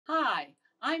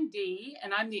I'm Dee,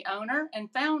 and I'm the owner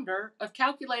and founder of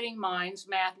Calculating Minds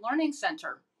Math Learning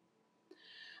Center.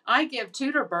 I give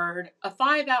TutorBird a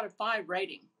 5 out of 5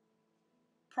 rating.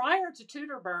 Prior to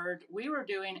TutorBird, we were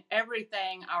doing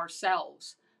everything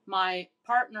ourselves. My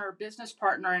business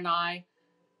partner, and I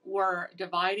were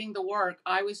dividing the work.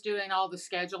 I was doing all the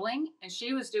scheduling, and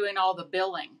she was doing all the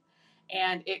billing.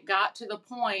 And it got to the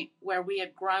point where we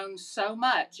had grown so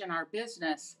much in our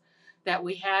business that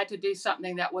we had to do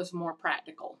something that was more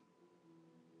practical.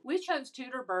 We chose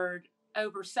TutorBird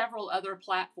over several other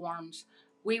platforms.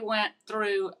 We went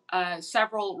through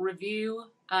several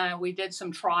we did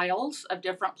some trials of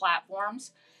different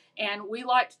platforms, and we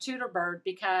liked TutorBird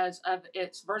because of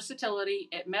its versatility.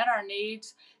 It met our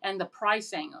needs, and the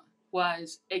pricing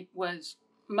was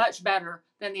much better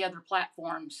than the other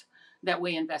platforms that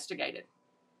we investigated.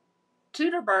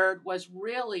 TutorBird was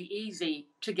really easy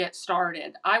to get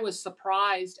started. I was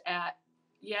surprised at,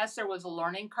 yes, there was a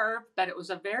learning curve, but it was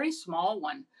a very small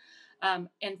one.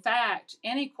 In fact,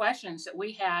 any questions that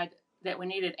we had that we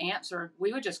needed answered,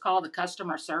 we would just call the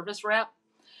customer service rep,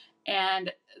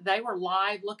 and they were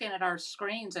live looking at our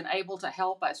screens and able to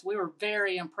help us. We were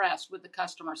very impressed with the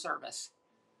customer service.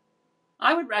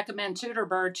 I would recommend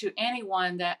TutorBird to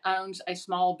anyone that owns a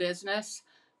small business.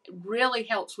 It really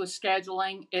helps with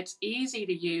scheduling. It's easy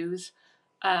to use.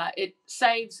 It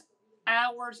saves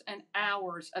hours and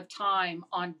hours of time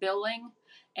on billing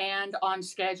and on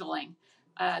scheduling.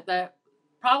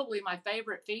 Probably my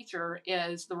favorite feature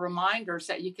is the reminders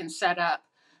that you can set up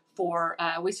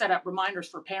we set up reminders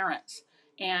for parents.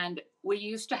 And we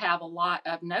used to have a lot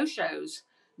of no-shows.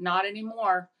 Not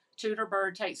anymore.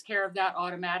 TutorBird takes care of that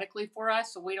automatically for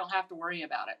us, so we don't have to worry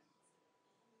about it.